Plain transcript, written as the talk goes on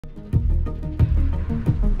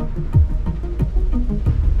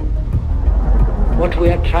What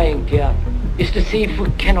we are trying here is to see if we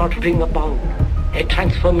cannot bring about a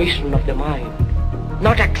transformation of the mind.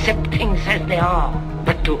 Not accept things as they are,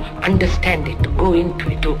 but to understand it, to go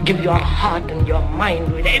into it, to give your heart and your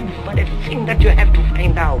mind with everything that you have to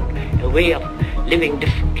find out, a way of living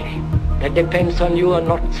differently. That depends on you and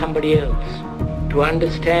not somebody else. To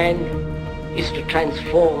understand is to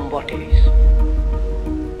transform what is.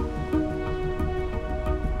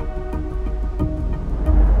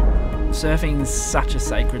 Surfing is such a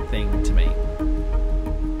sacred thing to me.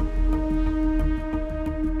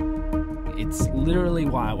 It's literally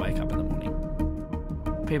why I wake up in the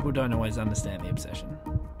morning. People don't always understand the obsession,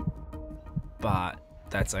 but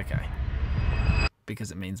that's okay,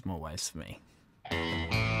 because it means more waves for me.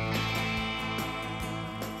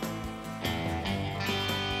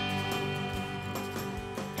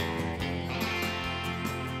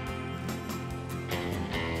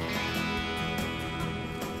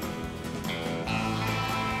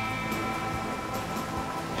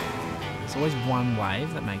 There's always one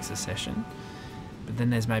wave that makes a session, but then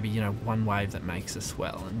there's maybe, one wave that makes a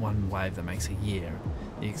swell and one wave that makes a year.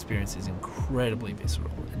 The experience is incredibly visceral,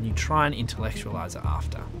 and you try and intellectualize it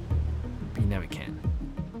after, but you never can.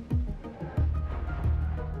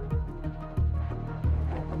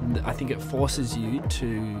 I think it forces you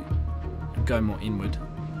to go more inward.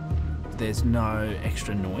 There's no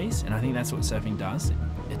extra noise, and I think that's what surfing does.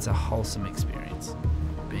 It's a wholesome experience,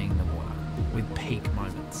 being in the water, with peak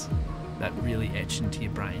moments that really etch into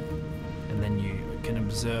your brain, and then you can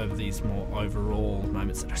observe these more overall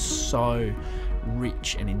moments that are so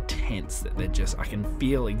rich and intense that they're just, I can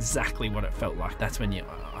feel exactly what it felt like. That's when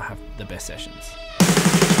I have the best sessions.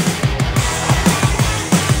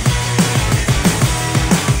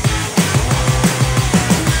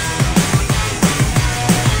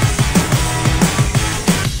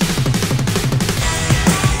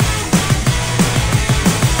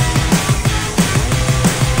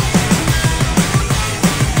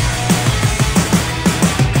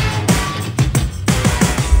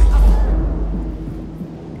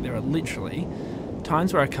 Literally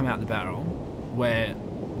times where I come out the barrel where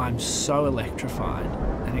I'm so electrified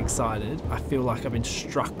and excited, I feel like I've been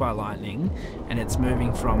struck by lightning, and it's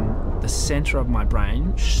moving from the center of my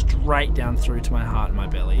brain straight down through to my heart and my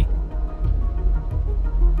belly.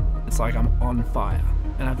 It's like I'm on fire,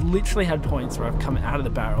 and I've literally had points where I've come out of the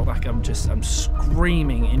barrel like I'm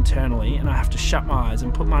screaming internally, and I have to shut my eyes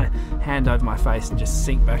and put my hand over my face and just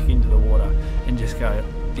sink back into the water and just go,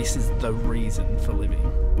 this is the reason for living.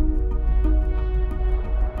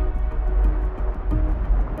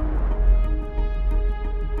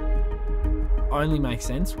 Only makes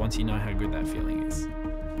sense once you know how good that feeling is,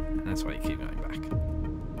 and that's why you keep going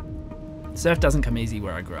back. Surf doesn't come easy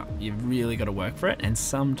where I grew up. You've really got to work for it, and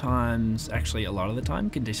sometimes, actually a lot of the time,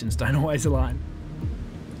 conditions don't always align.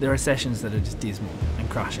 There are sessions that are just dismal and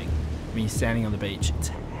crushing. When you're standing on the beach, it's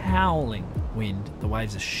howling wind, the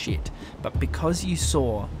waves are shit, but because you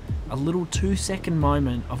saw a little 2-second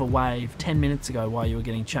moment of a wave 10 minutes ago while you were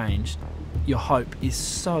getting changed, your hope is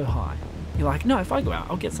so high. You're like, no, if I go out,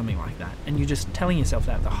 I'll get something like that. And you're just telling yourself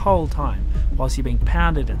that the whole time, whilst you're being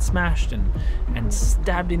pounded and smashed and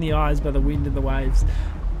stabbed in the eyes by the wind and the waves.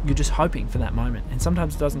 You're just hoping for that moment. And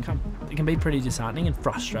sometimes it doesn't come. It can be pretty disheartening and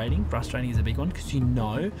frustrating. Frustrating is a big one, because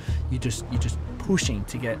you're just pushing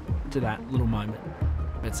to get to that little moment.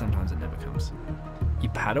 But sometimes it never comes. You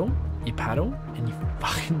paddle, and you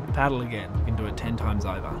fucking paddle again. You can do it 10 times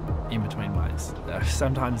over in between waves.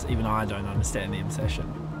 Sometimes even I don't understand the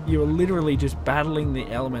obsession. You're literally just battling the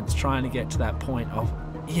elements, trying to get to that point of,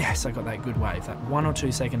 yes, I got that good wave, that 1 or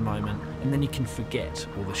 2 second moment, and then you can forget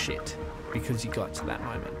all the shit because you got to that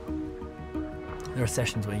moment. There are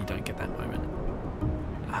sessions where you don't get that moment.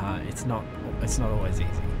 It's not always easy.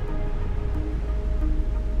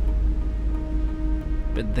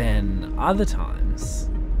 But then other times,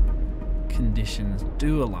 conditions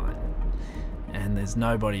do align, and there's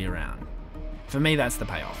nobody around. For me, that's the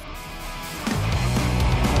payoff.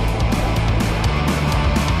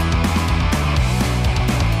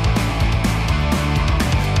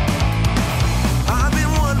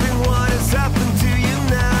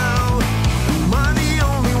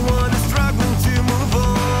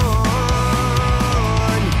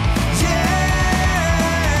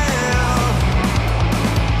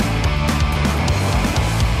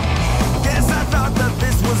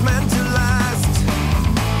 Was meant to last.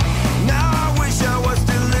 Now I wish I was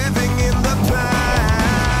still living.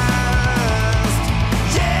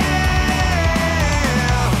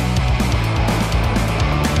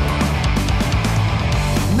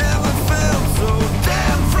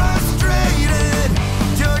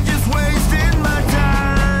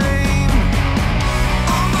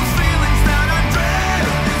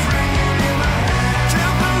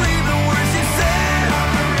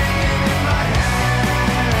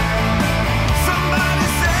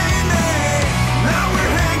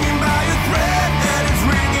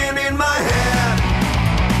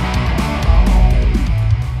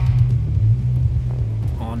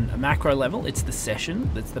 macro level, it's the session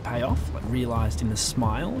that's the payoff, like realised in the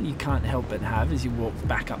smile you can't help but have as you walk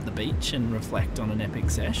back up the beach and reflect on an epic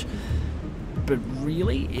sesh. But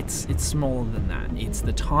really, it's smaller than that. It's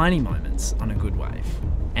the tiny moments on a good wave.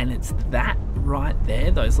 And it's that right there,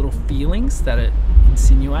 those little feelings that it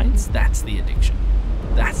insinuates, that's the addiction.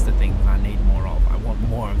 That's the thing that I need more of. I want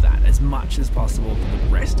more of that as much as possible for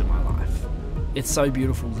the rest of my life. It's so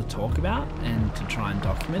beautiful to talk about and to try and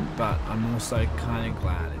document, but I'm also kind of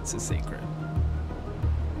glad it's a secret.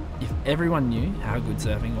 If everyone knew how good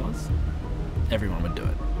surfing was, everyone would do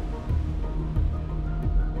it.